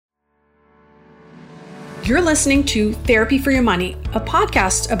You're listening to Therapy for Your Money, a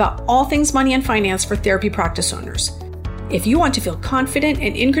podcast about all things money and finance for therapy practice owners. If you want to feel confident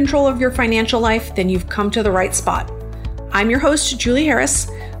and in control of your financial life, then you've come to the right spot. I'm your host, Julie Harris.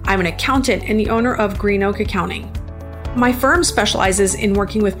 I'm an accountant and the owner of Green Oak Accounting. My firm specializes in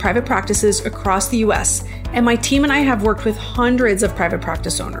working with private practices across the US, and my team and I have worked with hundreds of private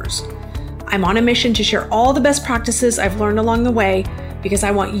practice owners. I'm on a mission to share all the best practices I've learned along the way because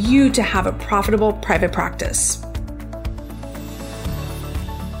I want you to have a profitable private practice.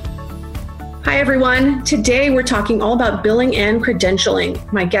 Hi, everyone. Today, we're talking all about billing and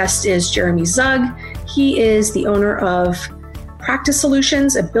credentialing. My guest is Jeremy Zug. He is the owner of Practice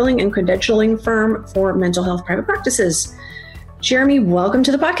Solutions, a billing and credentialing firm for mental health private practices. Jeremy, welcome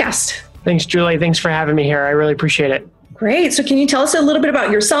to the podcast. Thanks, Julie. Thanks for having me here. I really appreciate it. Great. So can you tell us a little bit about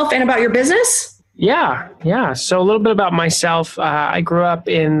yourself and about your business? Yeah. So a little bit about myself. I grew up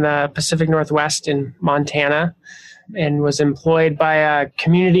in the Pacific Northwest in Montana and was employed by a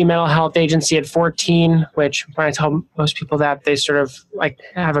community mental health agency at 14, which when I tell most people that, they sort of like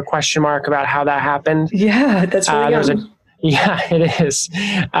have a question mark about how that happened. Yeah, that's really young. Yeah, it is.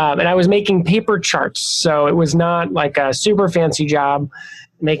 And I was making paper charts. So it was not like a super fancy job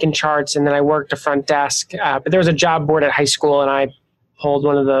making charts. And then I worked a front desk. But there was a job board at high school and I pulled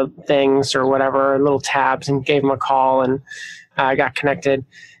one of the things or whatever, little tabs, and gave them a call and got connected.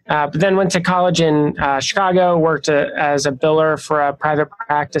 But then went to college in Chicago, worked as a biller for a private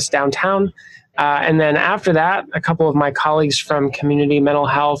practice downtown. And then after that, a couple of my colleagues from community mental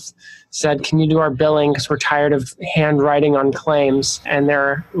health said, can you do our billing? Because we're tired of handwriting on claims. And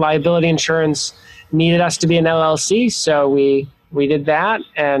their liability insurance needed us to be an LLC. So we did that,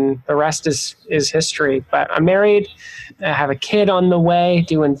 and the rest is history. But I'm married. I have a kid on the way,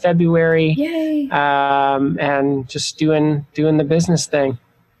 due in February. Yay. And just doing the business thing.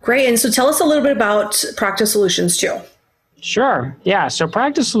 Great. And so tell us a little bit about Practice Solutions too. Sure. Yeah. So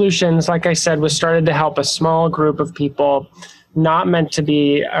Practice Solutions, like I said, was started to help a small group of people, not meant to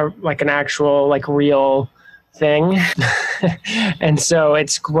be like an actual, like real thing. And so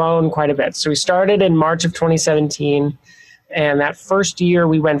it's grown quite a bit. So we started in March of 2017. And that first year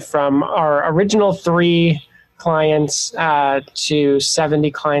we went from our original 3 clients to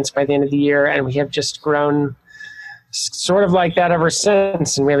 70 clients by the end of the year. And we have just grown sort of like that ever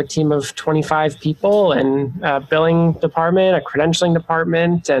since. And we have a team of 25 people and a billing department, a credentialing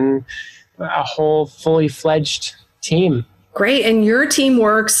department, and a whole fully fledged team. Great. And your team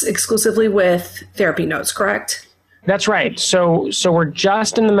works exclusively with therapy notes, correct? That's right. So we're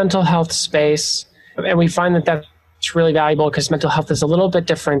just in the mental health space, and we find that that's really valuable because mental health is a little bit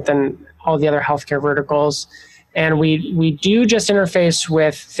different than all the other healthcare verticals. And we do just interface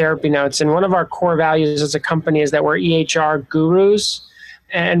with therapy notes. And one of our core values as a company is that we're EHR gurus.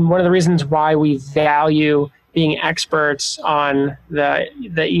 And one of the reasons why we value being experts on the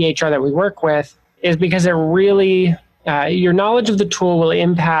EHR that we work with is because it really, your knowledge of the tool will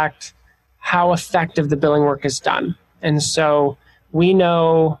impact how effective the billing work is done. And so we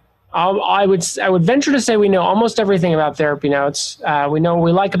know, I would venture to say we know almost everything about therapy notes. We know what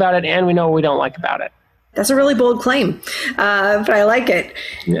we like about it, and we know what we don't like about it. That's a really bold claim, but I like it.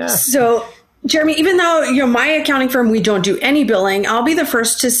 Yeah. So, Jeremy, even though my accounting firm, we don't do any billing, I'll be the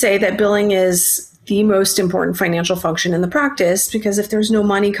first to say that billing is the most important financial function in the practice, because if there's no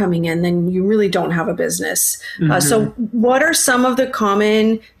money coming in, then you really don't have a business. Mm-hmm. So what are some of the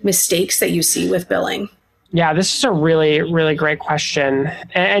common mistakes that you see with billing? Yeah, this is a really, really great question.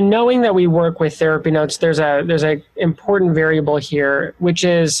 And knowing that we work with therapy notes, there's a important variable here, which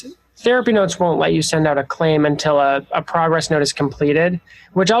is therapy notes won't let you send out a claim until a progress note is completed,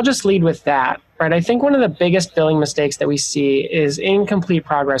 which I'll just lead with that, right? I think one of the biggest billing mistakes that we see is incomplete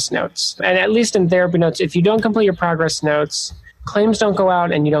progress notes. And at least in therapy notes, if you don't complete your progress notes, claims don't go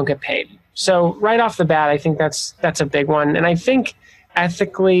out and you don't get paid. So right off the bat, I think that's a big one. And I think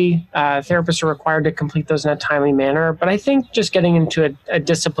ethically, therapists are required to complete those in a timely manner. But I think just getting into a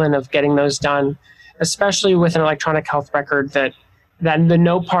discipline of getting those done, especially with an electronic health record that the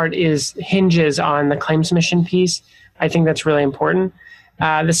note part hinges on the claims submission piece, I think that's really important.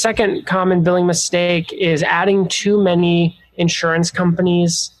 The second common billing mistake is adding too many insurance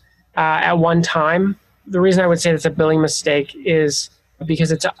companies at one time. The reason I would say that's a billing mistake is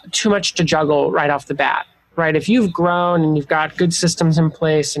because it's too much to juggle right off the bat, right? If you've grown and you've got good systems in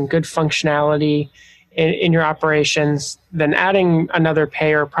place and good functionality in your operations, then adding another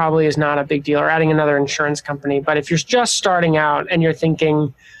payer probably is not a big deal, or adding another insurance company. But if you're just starting out and you're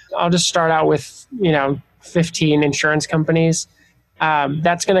thinking, I'll just start out with 15 insurance companies,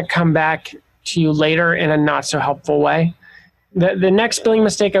 that's going to come back to you later in a not so helpful way. The next billing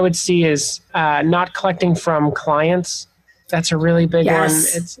mistake I would see is not collecting from clients. That's a really big one.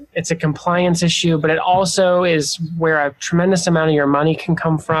 It's a compliance issue, but it also is where a tremendous amount of your money can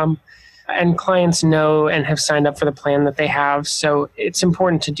come from. And clients know and have signed up for the plan that they have. So it's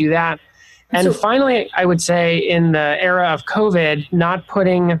important to do that. And finally, I would say in the era of COVID, not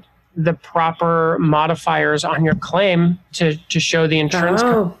putting the proper modifiers on your claim to show the insurance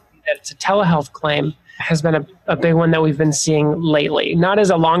company that it's a telehealth claim has been a big one that we've been seeing lately. Not as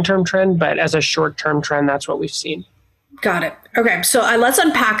a long-term trend, but as a short-term trend, that's what we've seen. Got it. Okay, so let's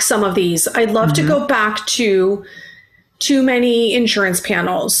unpack some of these. I'd love to go back to too many insurance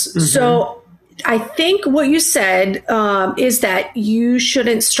panels. So I think what you said is that you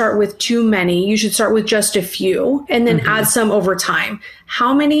shouldn't start with too many. You should start with just a few and then add some over time.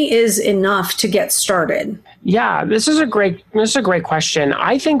 How many is enough to get started? Yeah, this is a great question.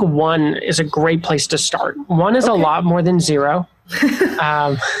 I think one is a great place to start. One is a lot more than zero.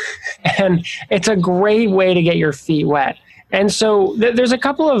 And it's a great way to get your feet wet. And so there's a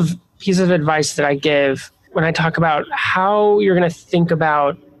couple of pieces of advice that I give when I talk about how you're going to think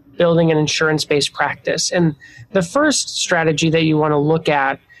about building an insurance-based practice. And the first strategy that you want to look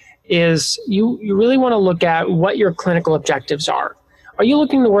at is you really want to look at what your clinical objectives are. Are you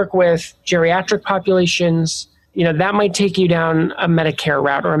looking to work with geriatric populations? That might take you down a Medicare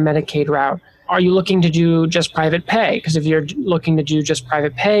route or a Medicaid route. Are you looking to do just private pay? Because if you're looking to do just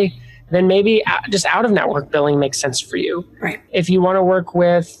private pay, then maybe just out-of-network billing makes sense for you. Right. If you want to work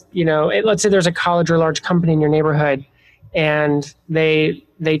with, let's say there's a college or large company in your neighborhood and they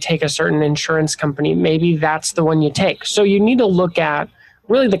take a certain insurance company, maybe that's the one you take. So you need to look at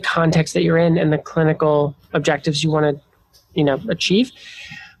really the context that you're in and the clinical objectives you want to, achieve.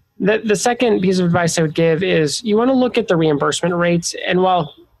 The second piece of advice I would give is you want to look at the reimbursement rates. And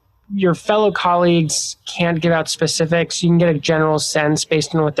while your fellow colleagues can't give out specifics, you can get a general sense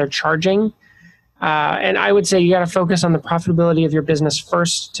based on what they're charging. And I would say you got to focus on the profitability of your business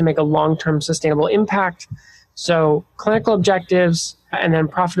first to make a long-term sustainable impact. So clinical objectives and then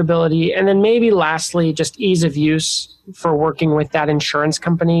profitability. And then maybe lastly, just ease of use for working with that insurance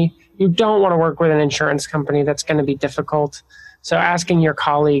company. You don't want to work with an insurance company that's going to be difficult. So asking your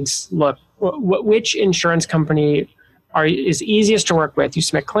colleagues, look, which insurance company is easiest to work with? You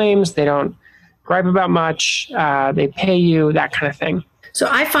submit claims, they don't gripe about much, they pay you, that kind of thing. So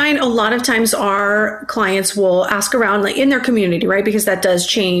I find a lot of times our clients will ask around like in their community, right? Because that does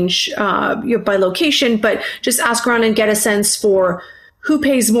change by location, but just ask around and get a sense for who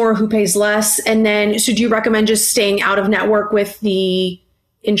pays more, who pays less. And then, so do you recommend just staying out of network with the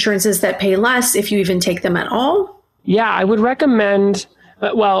insurances that pay less if you even take them at all? Yeah, I would recommend,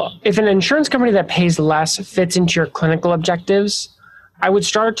 if an insurance company that pays less fits into your clinical objectives, I would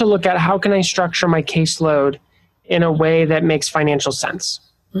start to look at how can I structure my caseload in a way that makes financial sense,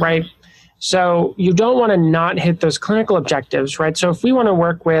 right? So you don't want to not hit those clinical objectives, right? So if we want to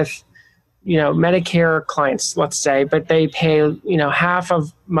work with, Medicare clients, let's say, but they pay, half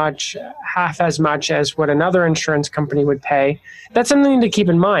as much as what another insurance company would pay, that's something to keep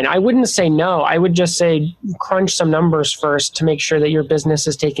in mind. I wouldn't say no. I would just say crunch some numbers first to make sure that your business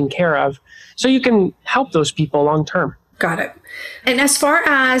is taken care of so you can help those people long term. Got it. And as far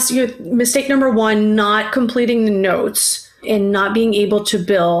as your mistake number one, not completing the notes and not being able to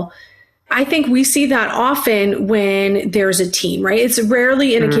bill, I think we see that often when there's a team, right? It's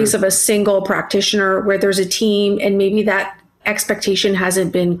rarely in a case of a single practitioner where there's a team and maybe that expectation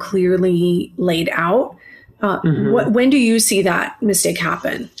hasn't been clearly laid out. When do you see that mistake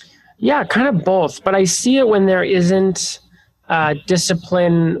happen? Yeah, kind of both. But I see it when there isn't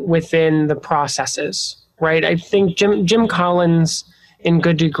discipline within the processes, right? I think Jim Collins in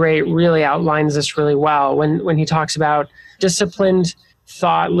Good to Great really outlines this really well when he talks about disciplined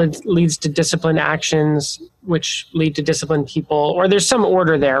thought leads to disciplined actions, which lead to disciplined people, or there's some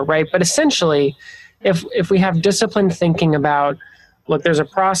order there, right? But essentially, if we have disciplined thinking about, look, there's a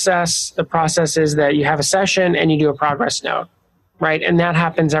process, the process is that you have a session and you do a progress note, right? And that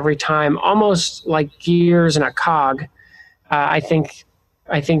happens every time, almost like gears in a cog. I think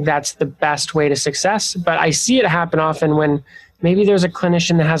that's the best way to success, but I see it happen often when maybe there's a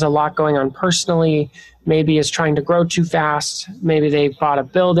clinician that has a lot going on personally, maybe is trying to grow too fast, maybe they bought a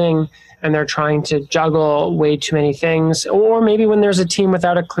building and they're trying to juggle way too many things, or maybe when there's a team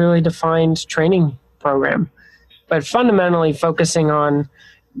without a clearly defined training program. But fundamentally focusing on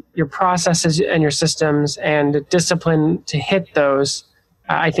your processes and your systems and discipline to hit those,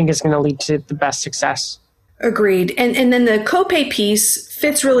 I think is going to lead to the best success. Agreed. And then the copay piece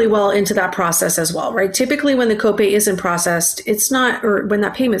fits really well into that process as well, right? Typically when the copay isn't processed, it's not, or when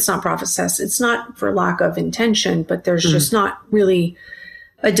that payment's not processed, it's not for lack of intention, but there's just not really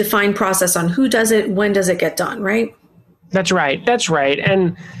a defined process on who does it, when does it get done, right? That's right. That's right.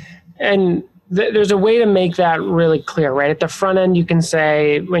 And there's a way to make that really clear, right? At the front end, you can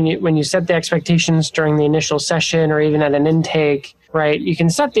say when you set the expectations during the initial session or even at an intake, right? You can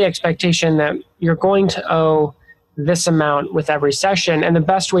set the expectation that you're going to owe this amount with every session. And the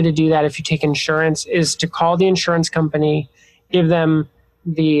best way to do that if you take insurance is to call the insurance company, give them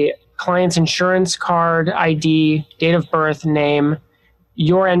the client's insurance card, ID, date of birth, name,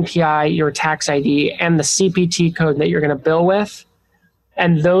 your NPI, your tax ID, and the CPT code that you're going to bill with.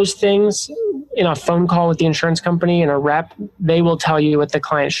 And those things in a phone call with the insurance company and a rep, they will tell you what the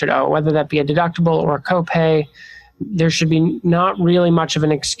client should owe, whether that be a deductible or a copay. There should be not really much of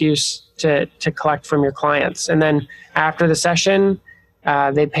an excuse to collect from your clients. And then after the session,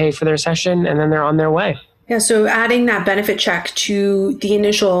 they pay for their session and then they're on their way. Yeah, so adding that benefit check to the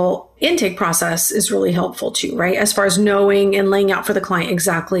initial intake process is really helpful too, right? As far as knowing and laying out for the client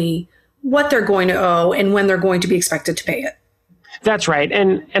exactly what they're going to owe and when they're going to be expected to pay it. That's right.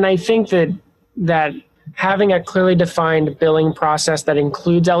 And I think that having a clearly defined billing process that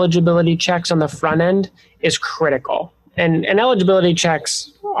includes eligibility checks on the front end is critical. And eligibility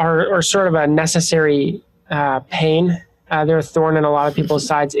checks are sort of a necessary pain. They're a thorn in a lot of people's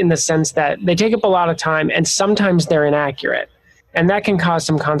sides in the sense that they take up a lot of time and sometimes they're inaccurate. And that can cause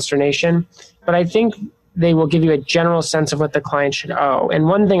some consternation. But I think they will give you a general sense of what the client should owe. And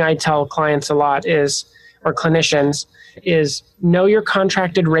one thing I tell clients a lot is, or clinicians, is know your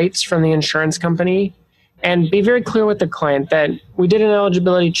contracted rates from the insurance company and be very clear with the client that we did an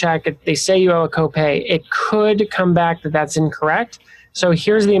eligibility check. If they say you owe a copay, it could come back that that's incorrect. So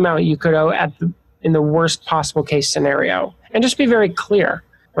here's the amount you could owe in the worst possible case scenario. And just be very clear,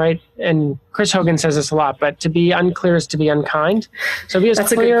 right? And Chris Hogan says this a lot, but to be unclear is to be unkind. So be as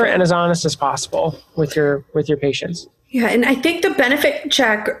clear and as honest as possible with your patients. Yeah, and I think the benefit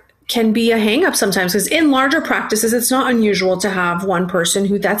check can be a hang up sometimes because in larger practices, it's not unusual to have one person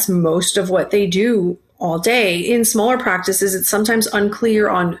who that's most of what they do all day. In smaller practices, it's sometimes unclear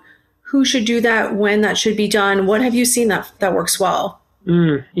on who should do that, when that should be done. What have you seen that works well?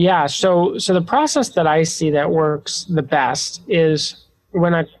 Yeah. So the process that I see that works the best is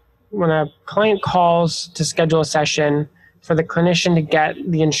when a client calls to schedule a session for the clinician to get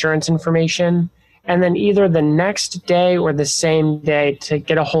the insurance information, and then either the next day or the same day to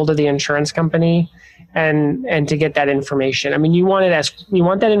get a hold of the insurance company and to get that information. I mean, you want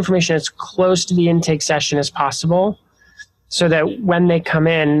that information as close to the intake session as possible so that when they come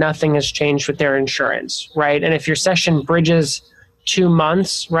in, nothing has changed with their insurance, right? And if your session bridges 2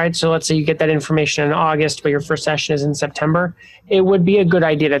 months, right? So let's say you get that information in August, but your first session is in September, it would be a good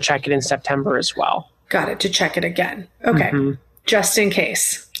idea to check it in September as well. Got it, to check it again. Okay. Mm-hmm. Just in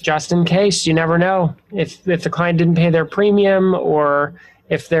case. Just in case. You never know. If the client didn't pay their premium or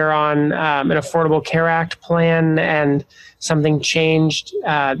if they're on an Affordable Care Act plan and something changed,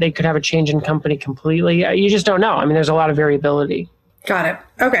 they could have a change in company completely. You just don't know. I mean, there's a lot of variability. Got it.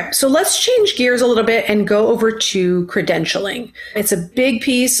 Okay. So let's change gears a little bit and go over to credentialing. It's a big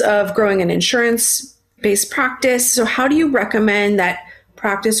piece of growing an insurance-based practice. So how do you recommend that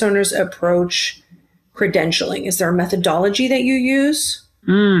practice owners approach credentialing? Is there a methodology that you use?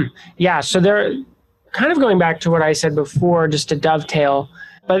 Yeah. So they're kind of going back to what I said before, just to dovetail.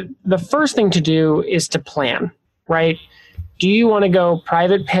 But the first thing to do is to plan, right? Do you want to go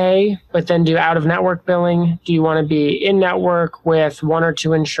private pay, but then do out-of-network billing? Do you want to be in-network with 1 or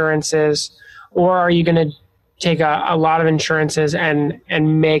 2 insurances? Or are you going to take a lot of insurances and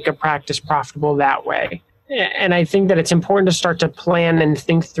make a practice profitable that way? And I think that it's important to start to plan and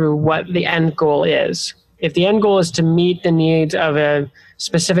think through what the end goal is. If the end goal is to meet the needs of a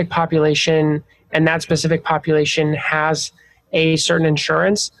specific population and that specific population has a certain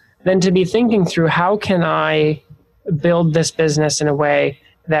insurance, then to be thinking through how can I build this business in a way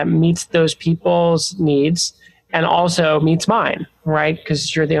that meets those people's needs and also meets mine, right?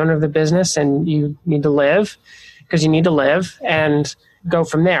 Because you're the owner of the business and you need to live because you need to live and go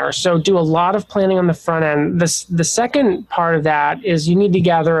from there. So do a lot of planning on the front end. The second part of that is you need to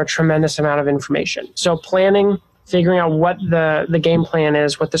gather a tremendous amount of information. So planning, figuring out what the game plan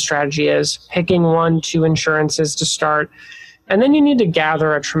is, what the strategy is, picking 1, 2 insurances to start. And then you need to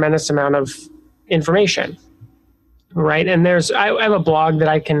gather a tremendous amount of information, right? And I have a blog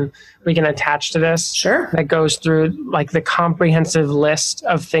that we can attach to this. Sure. That goes through like the comprehensive list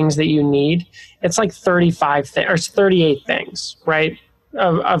of things that you need. It's like 35 things or 38 things, right?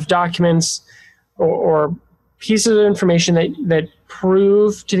 Of documents or pieces of information that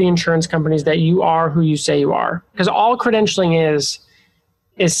prove to the insurance companies that you are who you say you are. Because all credentialing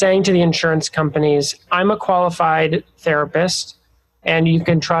is saying to the insurance companies, I'm a qualified therapist, and you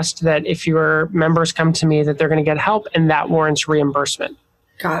can trust that if your members come to me that they're going to get help, and that warrants reimbursement.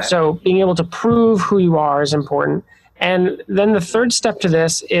 Got it. So being able to prove who you are is important. And then the third step to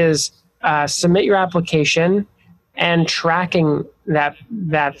this is submit your application and tracking that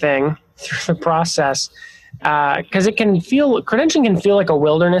thing through the process. Because credentialing can feel like a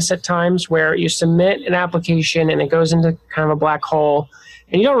wilderness at times, where you submit an application and it goes into kind of a black hole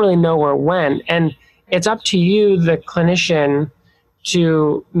and you don't really know where it went. And it's up to you, the clinician,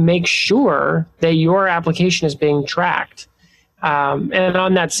 to make sure that your application is being tracked. And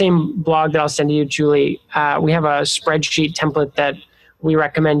on that same blog that I'll send to you, Julie, we have a spreadsheet template that we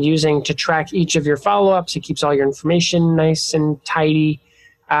recommend using to track each of your follow-ups. It keeps all your information nice and tidy.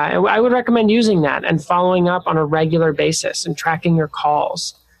 And I would recommend using that and following up on a regular basis and tracking your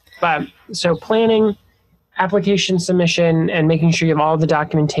calls. So planning, application submission, and making sure you have all the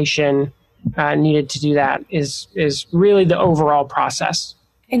documentation needed to do that is really the overall process.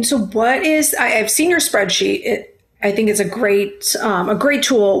 And so I've seen your spreadsheet. I think it's a great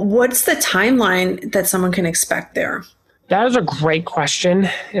tool. What's the timeline that someone can expect there? That is a great question,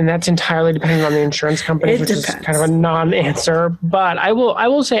 and that's entirely dependent on the insurance company, which is kind of a non-answer. But I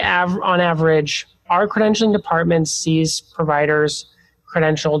will say, on average, our credentialing department sees providers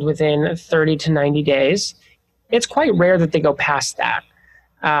credentialed within 30 to 90 days. It's quite rare that they go past that.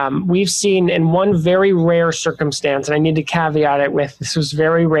 We've seen, in one very rare circumstance, and I need to caveat it with this was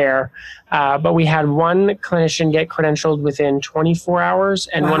very rare, but we had one clinician get credentialed within 24 hours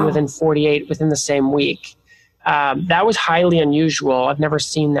and one within 48 within the same week. That was highly unusual. I've never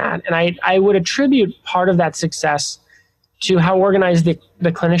seen that. And I would attribute part of that success to how organized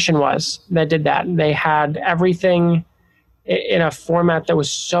the clinician was that did that. They had everything in a format that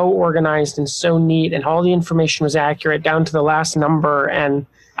was so organized and so neat, and all the information was accurate down to the last number. And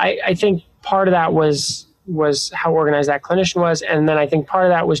I think part of that was how organized that clinician was. And then I think part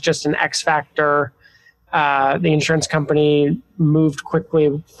of that was just an X factor. The insurance company moved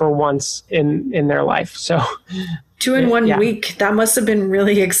quickly for once in their life. So 2 in 1 week, that must have been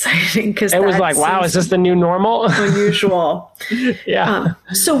really exciting, because it was like, wow, is this the new normal? Unusual. Yeah.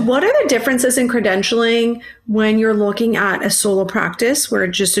 So what are the differences in credentialing when you're looking at a solo practice where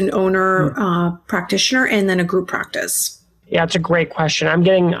just an owner practitioner and then a group practice? Yeah, it's a great question. I'm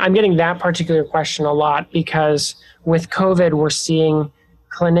getting that particular question a lot, because with COVID, we're seeing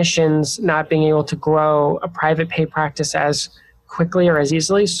clinicians not being able to grow a private pay practice as quickly or as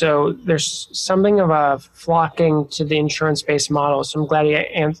easily. So there's something of a flocking to the insurance-based model. So I'm glad you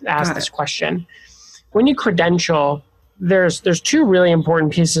asked this question. When you credential, there's two really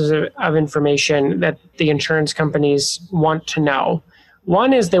important pieces of information that the insurance companies want to know.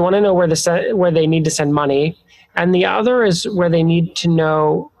 One is they want to know where they need to send money, and the other is where they need to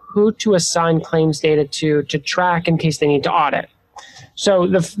know who to assign claims data to track in case they need to audit. So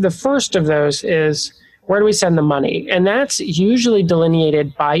the first of those is, where do we send the money? And that's usually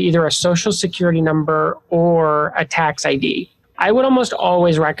delineated by either a social security number or a tax ID. I would almost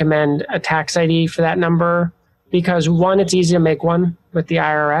always recommend a tax ID for that number, because one, it's easy to make one with the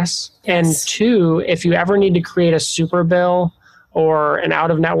IRS. Yes. And two, if you ever need to create a super bill or an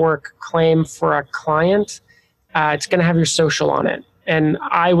out-of-network claim for a client, it's going to have your social on it. And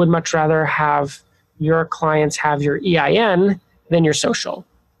I would much rather have your clients have your EIN than your social.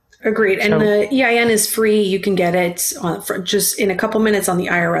 Agreed. And the EIN is free. You can get it for just in a couple minutes on the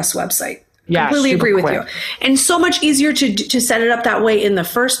IRS website. Yeah, completely agree with quick. you. And so much easier to set it up that way in the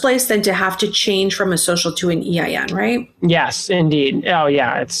first place than to have to change from a social to an EIN, right? Yes, indeed. Oh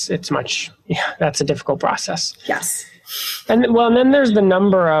yeah, it's much, that's a difficult process. Yes. And then there's the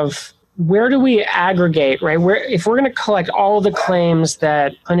number of, where do we aggregate, right? If we're going to collect all the claims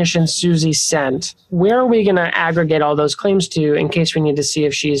that clinician Susie sent, where are we going to aggregate all those claims to in case we need to see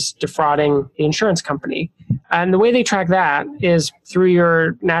if she's defrauding the insurance company? And the way they track that is through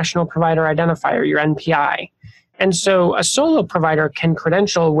your National Provider Identifier, your NPI. And so a solo provider can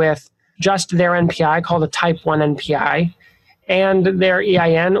credential with just their NPI, called a Type 1 NPI, and their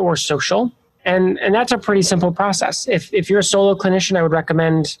EIN or social. And that's a pretty simple process. If you're a solo clinician, I would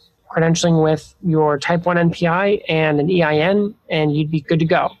recommend credentialing with your Type 1 NPI and an EIN, and you'd be good to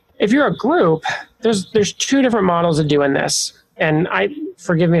go. If you're a group, there's two different models of doing this. And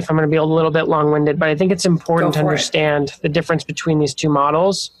forgive me if I'm going to be a little bit long-winded, but I think it's important to understand the difference between these two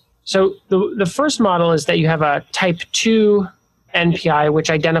models. So the first model is that you have a Type 2 NPI, which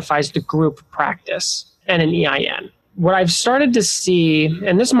identifies the group practice, and an EIN. what I've started to see,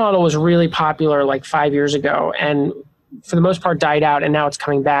 and this model was really popular like 5 years ago, and for the most part died out, and now it's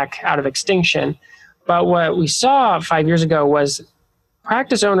coming back out of extinction. But what we saw 5 years ago was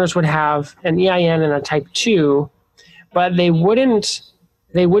practice owners would have an EIN and a type 2, but they wouldn't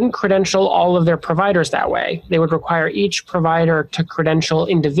credential all of their providers that way. They would require each provider to credential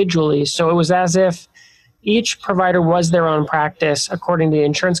individually. So it was as if each provider was their own practice according to the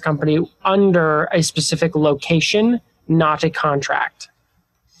insurance company under a specific location, not a contract.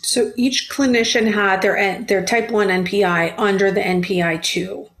 So each clinician had their type 1 NPI under the NPI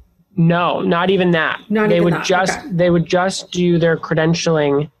 2. No, not even that. They would just do their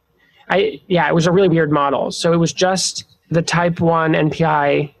credentialing. It was a really weird model. So it was just the type 1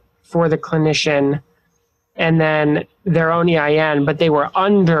 NPI for the clinician and then their own EIN, but they were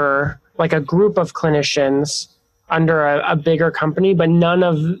under like a group of clinicians under a bigger company, but none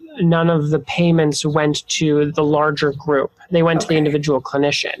of the payments went to the larger group. They went to the individual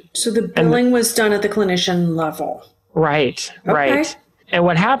clinician. So the billing was done at the clinician level. Right. And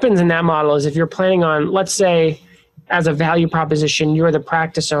what happens in that model is if you're planning on, let's say, as a value proposition, you're the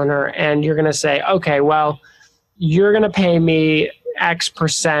practice owner and you're going to say, okay, well, you're going to pay me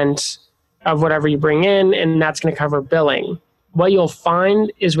X% of whatever you bring in, and that's going to cover billing. What you'll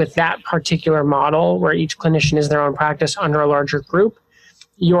find is with that particular model, where each clinician is their own practice under a larger group,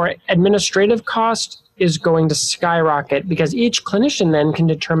 your administrative cost is going to skyrocket because each clinician then can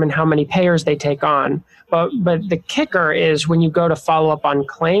determine how many payers they take on. But the kicker is when you go to follow up on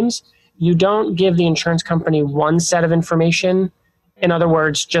claims, you don't give the insurance company one set of information. In other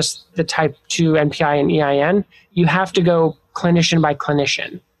words, just the type 2 NPI and EIN. You have to go clinician by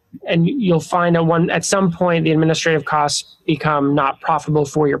clinician. And you'll find at some point the administrative costs become not profitable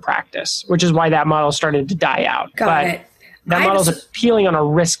for your practice, which is why that model started to die out. Got it. That model is appealing on a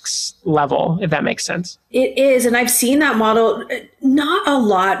risks level, if that makes sense. It is, and I've seen that model, not a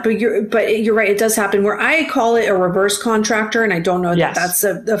lot, but you're right. It does happen where I call it a reverse contractor, and I don't know that that's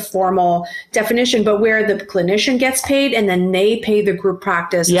the formal definition, but where the clinician gets paid and then they pay the group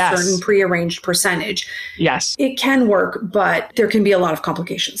practice a certain prearranged percentage. Yes, it can work, but there can be a lot of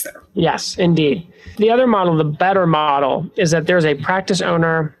complications there. Yes, indeed. The other model, the better model, is that there's a practice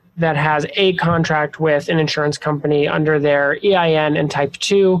owner that has a contract with an insurance company under their EIN and type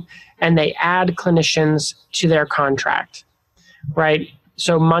 2, and they add clinicians to their contract, right?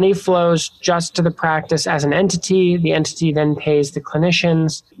 So money flows just to the practice as an entity. The entity then pays the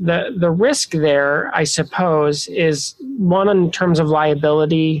clinicians. The risk there, I suppose, is one in terms of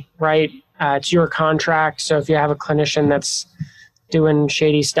liability, right? It's your contract. So if you have a clinician that's doing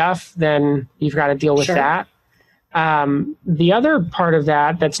shady stuff, then you've got to deal with that. The other part of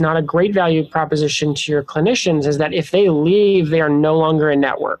that's not a great value proposition to your clinicians is that if they leave, they are no longer in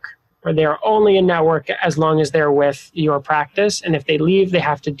network, or they are only in network as long as they're with your practice. And if they leave, they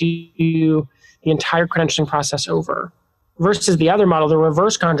have to do the entire credentialing process over. Versus the other model, the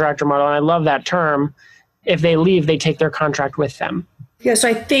reverse contractor model, and I love that term, if they leave, they take their contract with them. Yeah, so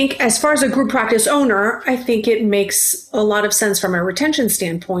I think as far as a group practice owner, I think it makes a lot of sense from a retention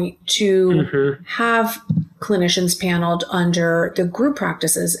standpoint to have clinicians paneled under the group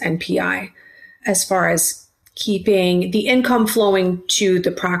practices NPI as far as keeping the income flowing to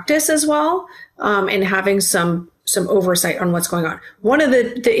the practice as well, and having some oversight on what's going on. One of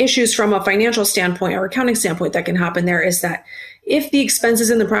the issues from a financial standpoint or accounting standpoint that can happen there is that if the expenses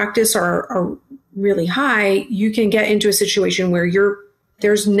in the practice are really high, you can get into a situation where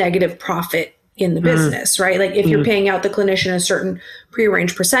there's negative profit in the business, right? Like if you're paying out the clinician a certain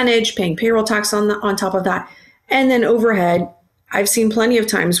prearranged percentage, paying payroll tax on top of that, and then overhead. I've seen plenty of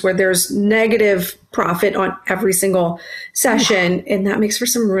times where there's negative profit on every single session, and that makes for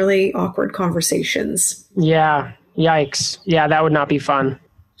some really awkward conversations. Yeah. Yikes. Yeah, that would not be fun.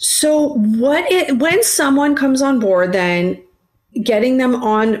 So when someone comes on board, then getting them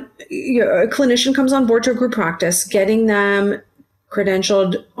on, a clinician comes on board to a group practice, getting them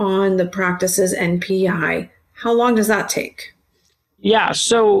credentialed on the practice's NPI, how long does that take? Yeah,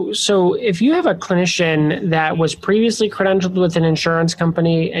 so if you have a clinician that was previously credentialed with an insurance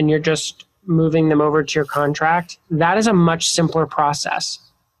company and you're just moving them over to your contract, that is a much simpler process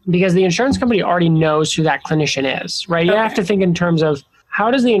because the insurance company already knows who that clinician is, right? You have to think in terms of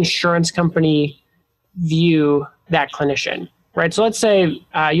how does the insurance company view that clinician, right? So let's say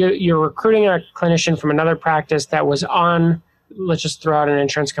you're recruiting a clinician from another practice that was on, let's just throw out an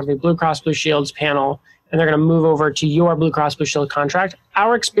insurance company, Blue Cross Blue Shield's panel, and they're going to move over to your Blue Cross Blue Shield contract.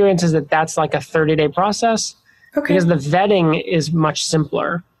 Our experience is that that's like a 30-day process because the vetting is much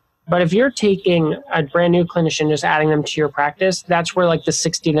simpler. But if you're taking a brand new clinician, just adding them to your practice, that's where like the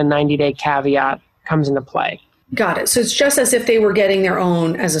 60 to 90-day caveat comes into play. Got it. So it's just as if they were getting their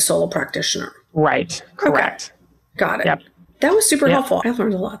own as a solo practitioner. Right. Correct. Okay. Got it. Yep. That was super helpful. I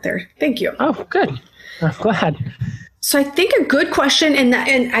learned a lot there. Thank you. Oh, good. I'm glad. So I think a good question, and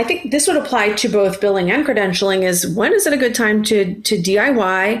I think this would apply to both billing and credentialing, is when is it a good time to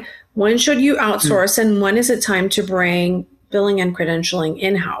DIY? When should you outsource? And when is it time to bring billing and credentialing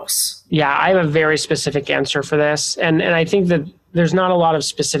in-house? Yeah, I have a very specific answer for this. And I think that there's not a lot of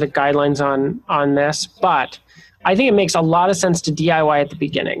specific guidelines on this, but I think it makes a lot of sense to DIY at the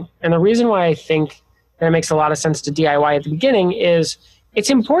beginning. And the reason why I think that it makes a lot of sense to DIY at the beginning is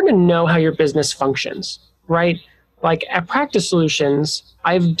it's important to know how your business functions, right? Like at Practice Solutions,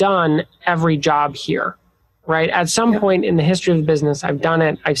 I've done every job here, right? At some point in the history of the business, I've done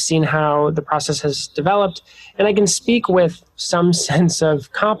it. I've seen how the process has developed, and I can speak with some sense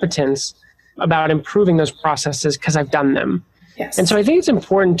of competence about improving those processes because I've done them. Yes. And so I think it's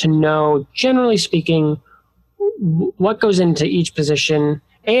important to know, generally speaking, what goes into each position,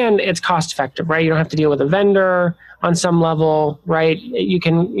 and it's cost effective, right? You don't have to deal with a vendor on some level, right? You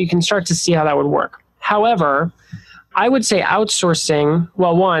can start to see how that would work. However, I would say outsourcing,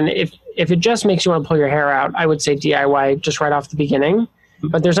 well, one, if it just makes you want to pull your hair out, I would say DIY just right off the beginning,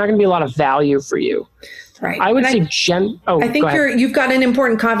 but there's not going to be a lot of value for you. Right. I would say I think you've got an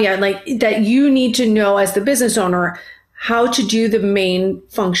important caveat, like that you need to know as the business owner how to do the main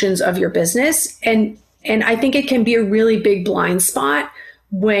functions of your business. And I think it can be a really big blind spot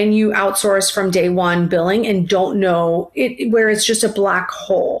when you outsource from day one billing and don't know it, where it's just a black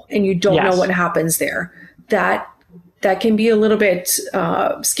hole and you don't know what happens there. That can be a little bit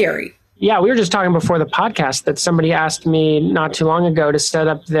scary. Yeah, we were just talking before the podcast that somebody asked me not too long ago to set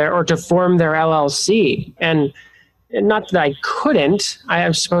up to form their LLC. And not that I couldn't,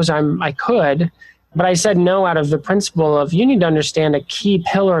 I suppose I could, but I said no out of the principle of you need to understand a key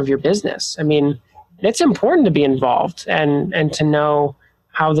pillar of your business. I mean, it's important to be involved and to know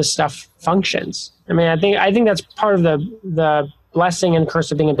how this stuff functions. I mean, I think that's part of the blessing and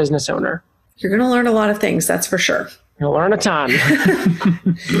curse of being a business owner. You're going to learn a lot of things, that's for sure. You'll learn a ton.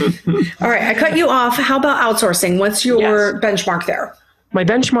 All right, I cut you off. How about outsourcing? What's your benchmark there? My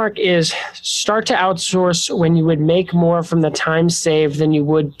benchmark is start to outsource when you would make more from the time saved than you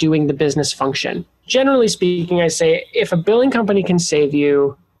would doing the business function. Generally speaking, I say if a billing company can save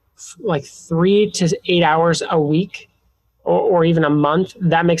you like 3 to 8 hours a week or even a month,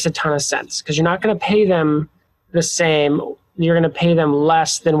 that makes a ton of sense because you're not going to pay them the same. You're going to pay them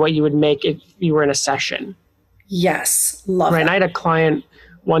less than what you would make if you were in a session. Yes, love that. And I had a client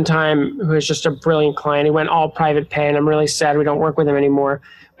one time who was just a brilliant client. He went all private pay, and I'm really sad we don't work with him anymore.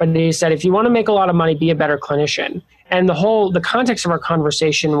 But he said, if you want to make a lot of money, be a better clinician. And the context of our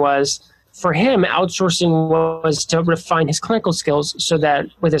conversation was, for him, outsourcing was to refine his clinical skills so that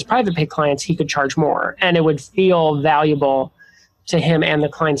with his private pay clients, he could charge more. And it would feel valuable to him and the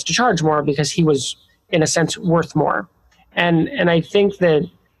clients to charge more because he was, in a sense, worth more. And I think that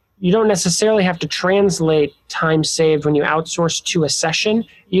you don't necessarily have to translate time saved when you outsource to a session.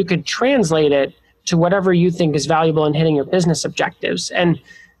 You could translate it to whatever you think is valuable in hitting your business objectives. And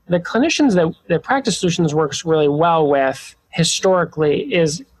the clinicians that Practice Solutions works really well with historically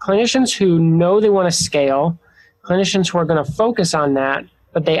is clinicians who know they want to scale, clinicians who are going to focus on that,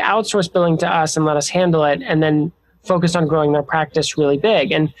 but they outsource billing to us and let us handle it and then focus on growing their practice really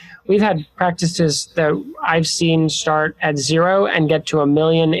big. And we've had practices that I've seen start at 0 and get to $1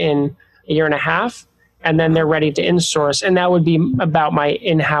 million in a year and a half, and then they're ready to insource. And that would be about my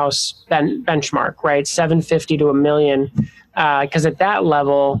in-house benchmark, right? $750,000 to $1 million. Because at that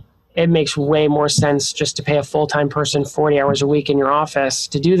level, it makes way more sense just to pay a full-time person 40 hours a week in your office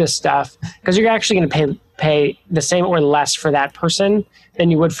to do this stuff, because you're actually going to pay the same or less for that person than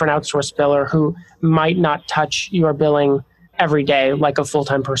you would for an outsourced biller who might not touch your billing every day like a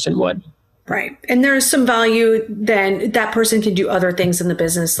full-time person would. Right. And there's some value then that person can do other things in the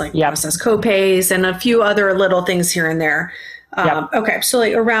business like process co-pays and a few other little things here and there. Okay. So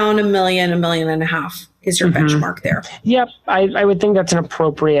like around $1 million, $1.5 million is your benchmark there. Yep. I would think that's an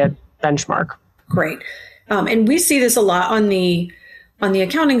appropriate benchmark. Great. And we see this a lot on the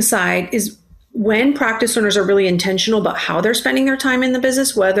accounting side is when practice owners are really intentional about how they're spending their time in the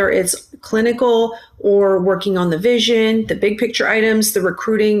business, whether it's clinical or working on the vision, the big picture items, the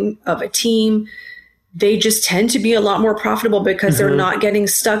recruiting of a team, they just tend to be a lot more profitable because they're not getting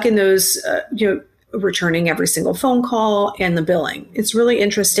stuck in those, returning every single phone call and the billing. It's really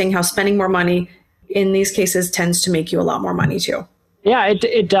interesting how spending more money in these cases tends to make you a lot more money too. Yeah,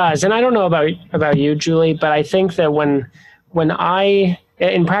 it does. And I don't know about you, Julie, but I think that when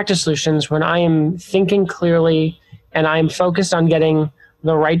in Practice Solutions, when I am thinking clearly and I'm focused on getting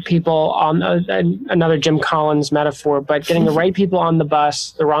the right people on another Jim Collins metaphor, but getting the right people on the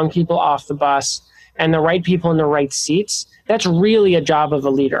bus, the wrong people off the bus, and the right people in the right seats, that's really a job of a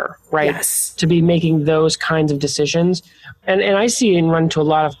leader, right? Yes. To be making those kinds of decisions. And I see and run to a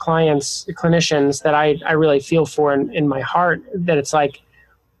lot of clients, clinicians that I really feel for in my heart, that it's like,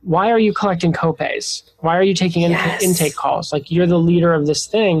 why are you collecting copays? Why are you taking intake calls? Like, you're the leader of this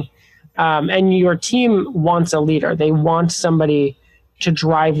thing. And your team wants a leader. They want somebody to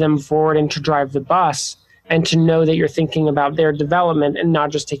drive them forward and to drive the bus, and to know that you're thinking about their development and not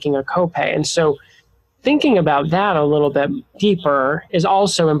just taking a copay. And so thinking about that a little bit deeper is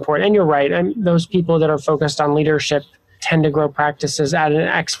also important. And you're right. And those people that are focused on leadership tend to grow practices at an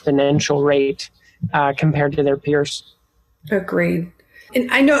exponential rate compared to their peers. Agreed.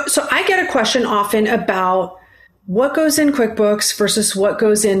 And I know, so I get a question often about what goes in QuickBooks versus what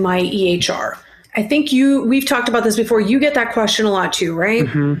goes in my EHR. I think we've talked about this before. You get that question a lot too, right?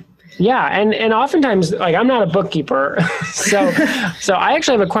 Mm-hmm. Yeah. And oftentimes, like, I'm not a bookkeeper. so I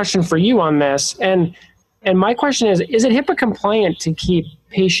actually have a question for you on this. And my question is it HIPAA compliant to keep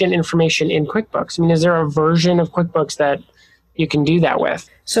patient information in QuickBooks? I mean, is there a version of QuickBooks that you can do that with?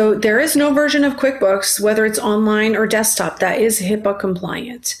 So there is no version of QuickBooks, whether it's online or desktop, that is HIPAA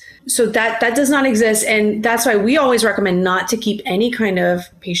compliant. So that does not exist. And that's why we always recommend not to keep any kind of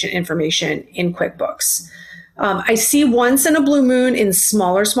patient information in QuickBooks. I see once in a blue moon in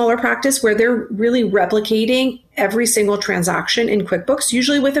smaller practice where they're really replicating every single transaction in QuickBooks,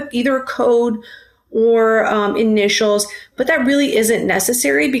 usually with either a code or initials, but that really isn't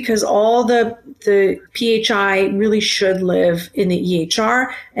necessary because all the PHI really should live in the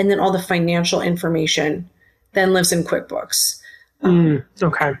EHR, and then all the financial information then lives in QuickBooks.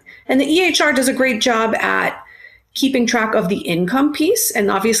 Okay. And the EHR does a great job at keeping track of the income piece, and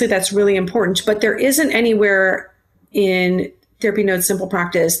obviously that's really important, but there isn't anywhere in Therapy Notes Simple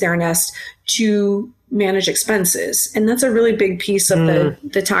Practice, Theranest, to manage expenses. And that's a really big piece of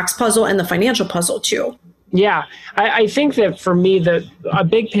the tax puzzle and the financial puzzle too. Yeah. I think that for me, a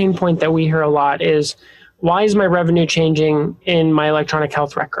big pain point that we hear a lot is, why is my revenue changing in my electronic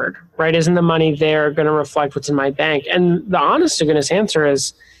health record, right? Isn't the money there going to reflect what's in my bank? And the honest to goodness answer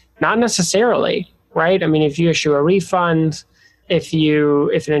is not necessarily, right? I mean, if you issue a refund, if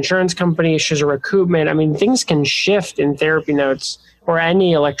an insurance company issues a recoupment, I mean, things can shift in Therapy Notes or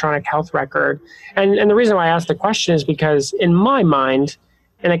any electronic health record. And the reason why I asked the question is because in my mind,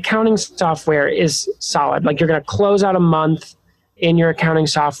 an accounting software is solid. Like, you're going to close out a month in your accounting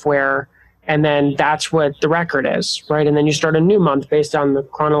software, and then that's what the record is, right? And then you start a new month based on the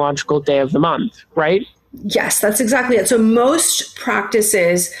chronological day of the month, right? Yes, that's exactly it. So most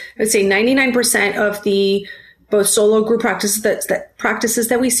practices, I would say 99% of the both solo group practices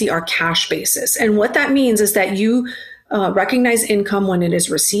that we see are cash basis. And what that means is that you recognize income when it is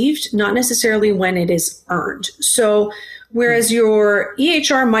received, not necessarily when it is earned. So whereas your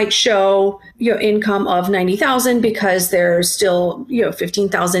EHR might show income of 90,000 because there's still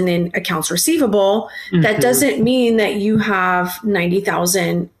 15,000 in accounts receivable, that doesn't mean that you have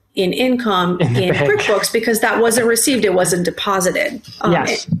 90,000 in income in QuickBooks because that wasn't received, it wasn't deposited.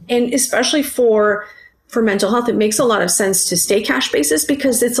 Yes. And especially for mental health, it makes a lot of sense to stay cash basis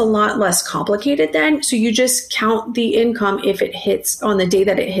because it's a lot less complicated then. So you just count the income if it hits on the day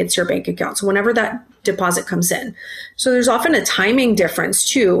that it hits your bank account. So whenever that deposit comes in. So there's often a timing difference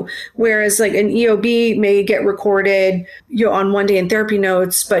too, whereas like an EOB may get recorded on one day in Therapy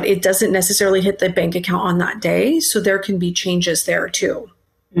Notes, but it doesn't necessarily hit the bank account on that day. So there can be changes there too.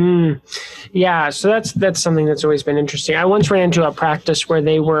 Yeah, so that's something that's always been interesting. I once ran into a practice where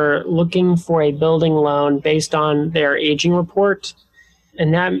they were looking for a building loan based on their aging report,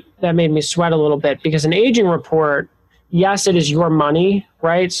 and that made me sweat a little bit because an aging report, yes, it is your money,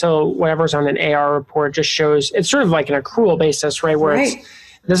 right? So whatever's on an AR report just shows, it's sort of like an accrual basis, right? Where it's,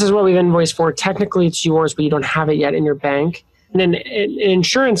 this is what we've invoiced for. Technically it's yours, but you don't have it yet in your bank. And then an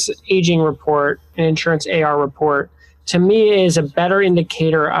insurance aging report, an insurance AR report, to me is a better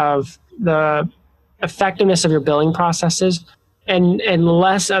indicator of the effectiveness of your billing processes and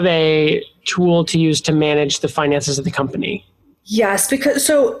less of a tool to use to manage the finances of the company. Yes, because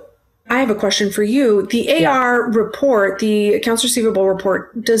so I have a question for you. The AR report, the accounts receivable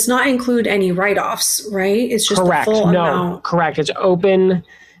report, does not include any write-offs, right? It's just the full amount. Correct. It's open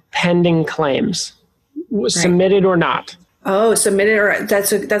pending claims, submitted or not. Oh, submitted or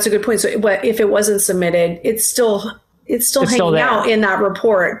that's a good point. So if it wasn't submitted, it's still hanging out in that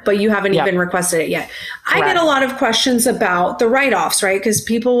report, but you haven't even requested it yet. Correct. I get a lot of questions about the write-offs, right? Because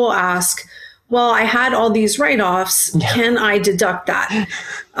people will ask, well, I had all these write-offs. Yeah. Can I deduct that?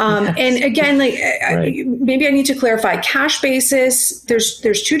 And again, Right. maybe I need to clarify cash basis.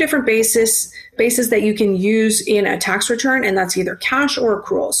 There's two different bases that you can use in a tax return, and that's either cash or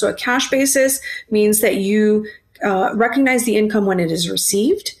accrual. So a cash basis means that you recognize the income when it is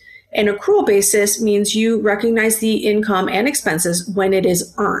received. An accrual basis means you recognize the income and expenses when it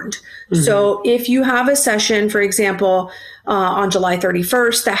is earned. Mm-hmm. So if you have a session, for example, on July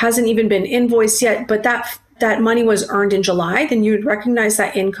 31st, that hasn't even been invoiced yet, but that money was earned in July, then you would recognize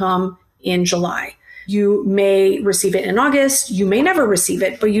that income in July. You may receive it in August. You may never receive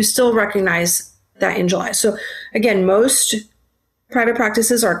it, but you still recognize that in July. So again, most private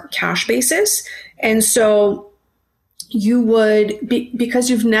practices are cash basis. And so you would, because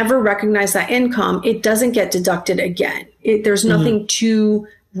you've never recognized that income, it doesn't get deducted again. There's nothing to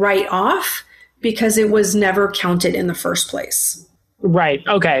write off because it was never counted in the first place. Right.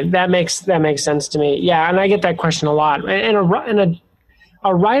 Okay. That makes sense to me. Yeah. And I get that question a lot. And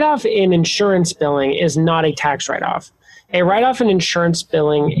a write-off in insurance billing is not a tax write-off. A write-off in insurance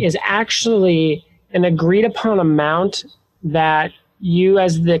billing is actually an agreed upon amount that you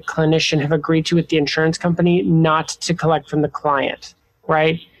as the clinician have agreed to with the insurance company not to collect from the client,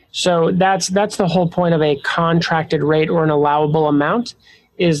 right? So that's the whole point of a contracted rate or an allowable amount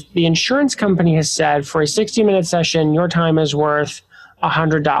is the insurance company has said for a 60-minute session, your time is worth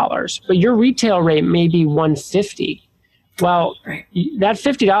 $100, but your retail rate may be $150. Well, right. That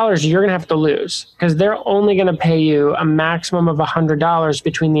 $50 you're going to have to lose because they're only going to pay you a maximum of $100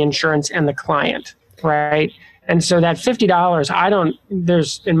 between the insurance and the client, right? And so that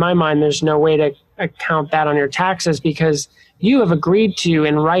 $50, in my mind, there's no way to account that on your taxes because you have agreed to,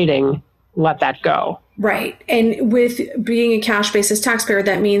 in writing, let that go. Right. And with being a cash basis taxpayer,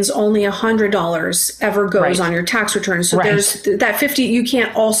 that means only $100 ever goes on your tax return. So there's that 50, you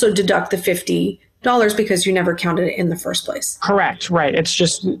can't also deduct the $50 because you never counted it in the first place. Correct. Right.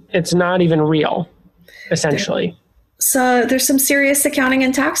 It's not even real, essentially. So there's some serious accounting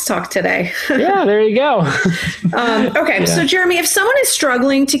and tax talk today. Yeah, there you go. Okay. Yeah. So Jeremy, if someone is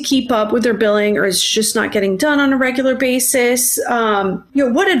struggling to keep up with their billing or is just not getting done on a regular basis,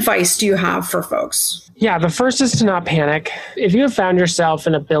 what advice do you have for folks? Yeah, the first is to not panic. If you have found yourself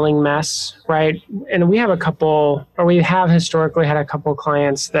in a billing mess, right? And we have historically had a couple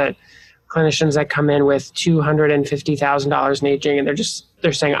clients clinicians that come in with $250,000 in aging and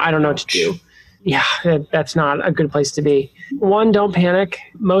they're saying, I don't know what to do. Yeah, that's not a good place to be. One, don't panic.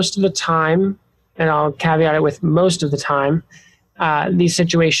 Most of the time, and I'll caveat it with most of the time, these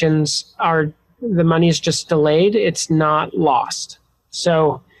situations the money is just delayed. It's not lost.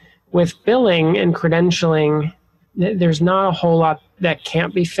 So with billing and credentialing, there's not a whole lot that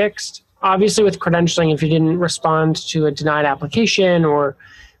can't be fixed. Obviously, with credentialing, if you didn't respond to a denied application or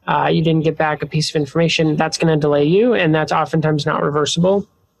you didn't get back a piece of information, that's going to delay you, and that's oftentimes not reversible.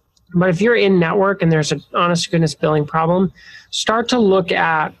 But if you're in network and there's an honest to goodness billing problem, start to look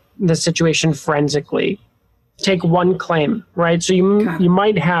at the situation forensically. Take one claim, right? So you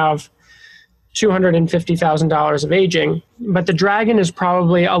might have $250,000 of aging, but the dragon is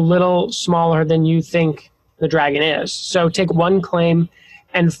probably a little smaller than you think the dragon is. So take one claim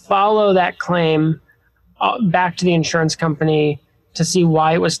and follow that claim back to the insurance company to see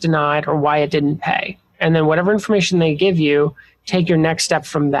why it was denied or why it didn't pay. And then whatever information they give you, take your next step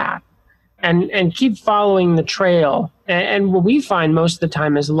from that. And keep following the trail. And what we find most of the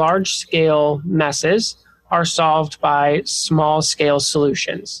time is large-scale messes are solved by small-scale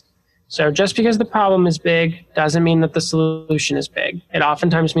solutions. So just because the problem is big doesn't mean that the solution is big. It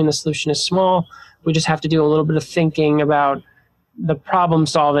oftentimes means the solution is small. We just have to do a little bit of thinking about the problem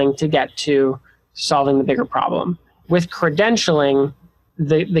solving to get to solving the bigger problem. With credentialing,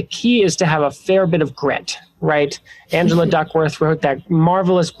 the key is to have a fair bit of grit, right? Angela Duckworth wrote that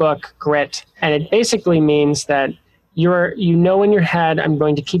marvelous book, Grit, and it basically means that you know in your head, I'm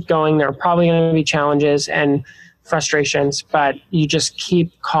going to keep going. There are probably going to be challenges and frustrations, but you just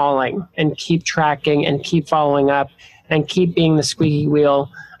keep calling and keep tracking and keep following up and keep being the squeaky wheel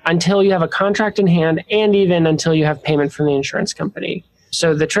until you have a contract in hand and even until you have payment from the insurance company.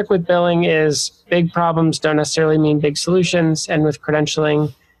 So the trick with billing is big problems don't necessarily mean big solutions. And with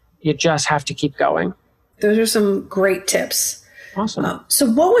credentialing, you just have to keep going. Those are some great tips. Awesome. So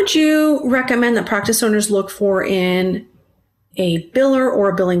what would you recommend that practice owners look for in a biller or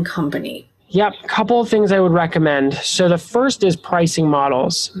a billing company? Yep, a couple of things I would recommend. So the first is pricing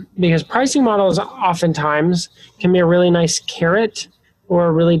models, because pricing models oftentimes can be a really nice carrot or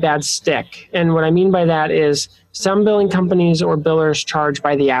a really bad stick. And what I mean by that is some billing companies or billers charge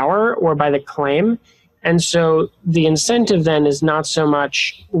by the hour or by the claim. And so the incentive then is not so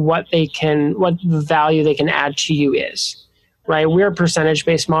much what value they can add to you is, right? We're a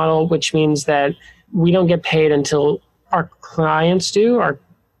percentage-based model, which means that we don't get paid until our clients do,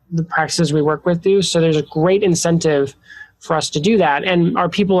 the practices we work with do. So there's a great incentive for us to do that. And our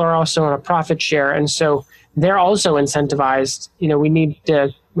people are also on a profit share. And so they're also incentivized. We need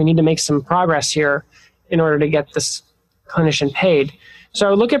to make some progress here in order to get this clinician paid. So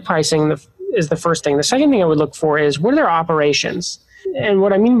I would look at pricing is the first thing. The second thing I would look for is, what are their operations? And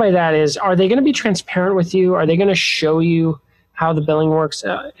what I mean by that is, are they going to be transparent with you? Are they going to show you how the billing works?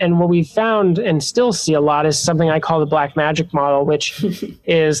 And what we found and still see a lot is something I call the black magic model, which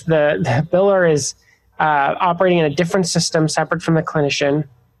is the biller is operating in a different system separate from the clinician,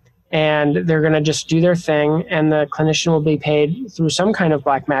 and they're going to just do their thing, and the clinician will be paid through some kind of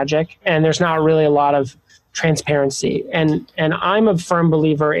black magic, and there's not really a lot of transparency. And I'm a firm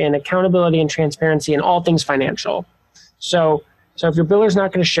believer in accountability and transparency in all things financial. So if your biller's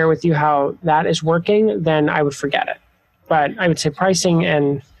not going to share with you how that is working, then I would forget it. But I would say pricing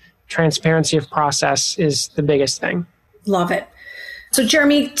and transparency of process is the biggest thing. Love it. So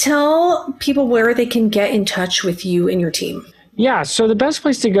Jeremy, tell people where they can get in touch with you and your team. Yeah, so the best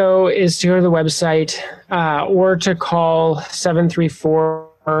place to go is to go to the website or to call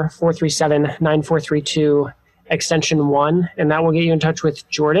 734-437-9432 extension 1, and that will get you in touch with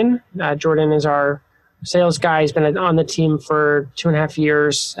Jordan. Jordan is our sales guy. He's been on the team for 2.5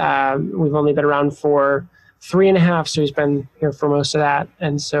 years. We've only been around for 3.5, so he's been here for most of that.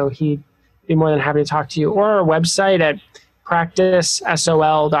 And so he'd be more than happy to talk to you. Or our website at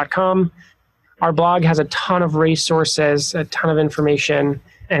practicesol.com. Our blog has a ton of resources, a ton of information,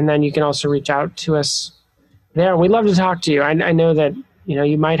 and then you can also reach out to us there. We'd love to talk to you. I know that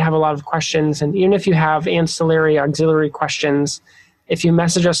you might have a lot of questions, and even if you have ancillary, auxiliary questions, if you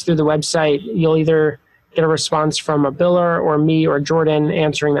message us through the website, you'll either get a response from a biller or me or Jordan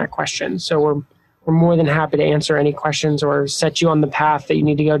answering that question. So we're more than happy to answer any questions or set you on the path that you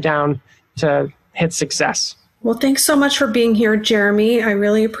need to go down to hit success. Well, thanks so much for being here, Jeremy. I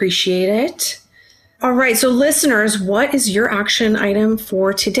really appreciate it. All right. So listeners, what is your action item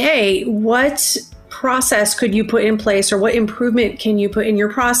for today? What process could you put in place, or what improvement can you put in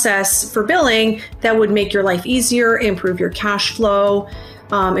your process for billing that would make your life easier, improve your cash flow,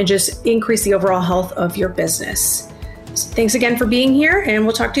 and just increase the overall health of your business? Thanks again for being here, and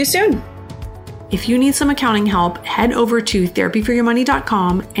we'll talk to you soon. If you need some accounting help, head over to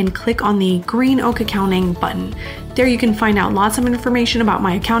therapyforyourmoney.com and click on the Green Oak Accounting button. There you can find out lots of information about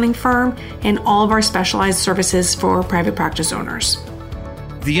my accounting firm and all of our specialized services for private practice owners.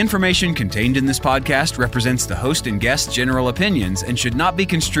 The information contained in this podcast represents the host and guest's general opinions and should not be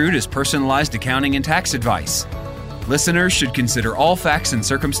construed as personalized accounting and tax advice. Listeners should consider all facts and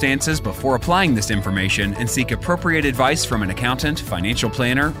circumstances before applying this information and seek appropriate advice from an accountant, financial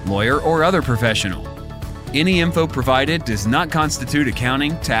planner, lawyer, or other professional. Any info provided does not constitute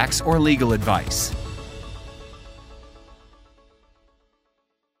accounting, tax, or legal advice.